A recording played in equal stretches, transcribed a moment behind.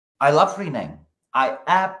I love Freename. I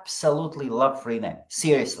absolutely love Freename.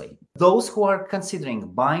 Seriously. Those who are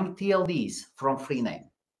considering buying TLDs from Freename,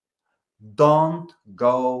 don't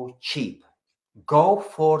go cheap. Go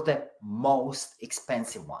for the most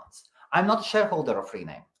expensive ones. I'm not a shareholder of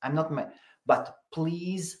Freename. I'm not, but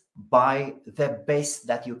please buy the best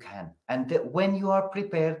that you can. And when you are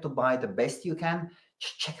prepared to buy the best you can,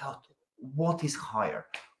 check out what is higher.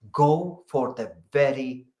 Go for the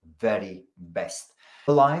very, very best.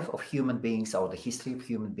 The life of human beings or the history of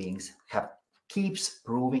human beings keeps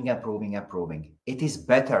proving and proving and proving. It is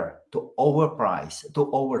better to overprice,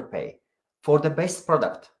 to overpay for the best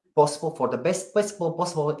product possible, for the best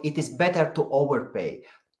possible. It is better to overpay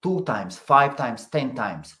 2 times, 5 times, 10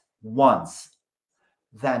 times once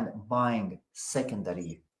than buying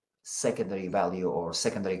secondary value or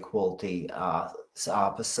secondary quality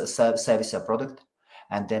service or product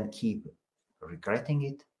and then keep regretting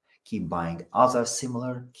it, keep buying other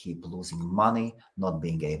similar, keep losing money, not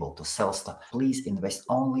being able to sell stuff. Please invest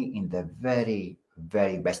only in the very,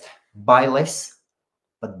 very best. Buy less,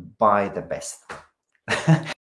 but buy the best.